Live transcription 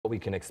we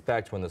can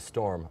expect when the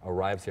storm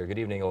arrives here. Good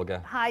evening,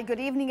 Olga. Hi, good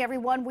evening,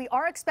 everyone. We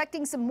are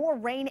expecting some more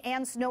rain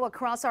and snow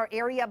across our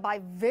area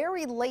by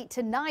very late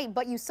tonight,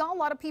 but you saw a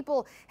lot of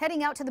people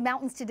heading out to the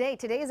mountains today.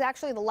 Today is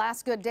actually the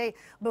last good day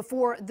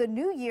before the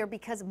new year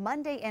because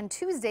Monday and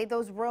Tuesday,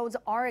 those roads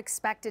are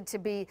expected to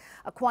be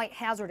quite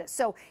hazardous.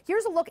 So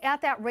here's a look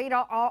at that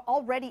radar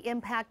already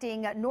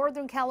impacting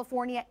Northern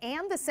California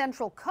and the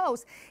Central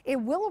Coast. It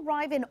will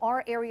arrive in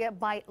our area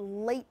by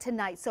late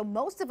tonight, so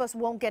most of us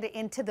won't get it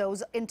into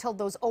those until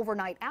those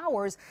overnight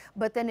hours,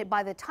 but then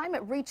by the time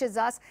it reaches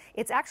us,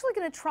 it's actually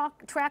going to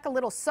track a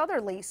little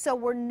southerly, so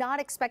we're not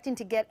expecting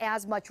to get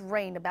as much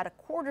rain, about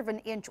 1/4 of an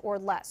inch or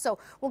less. So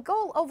we'll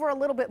go over a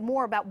little bit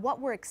more about what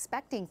we're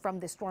expecting from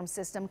this storm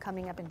system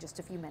coming up in just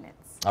a few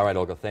minutes. All right,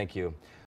 Olga, thank you.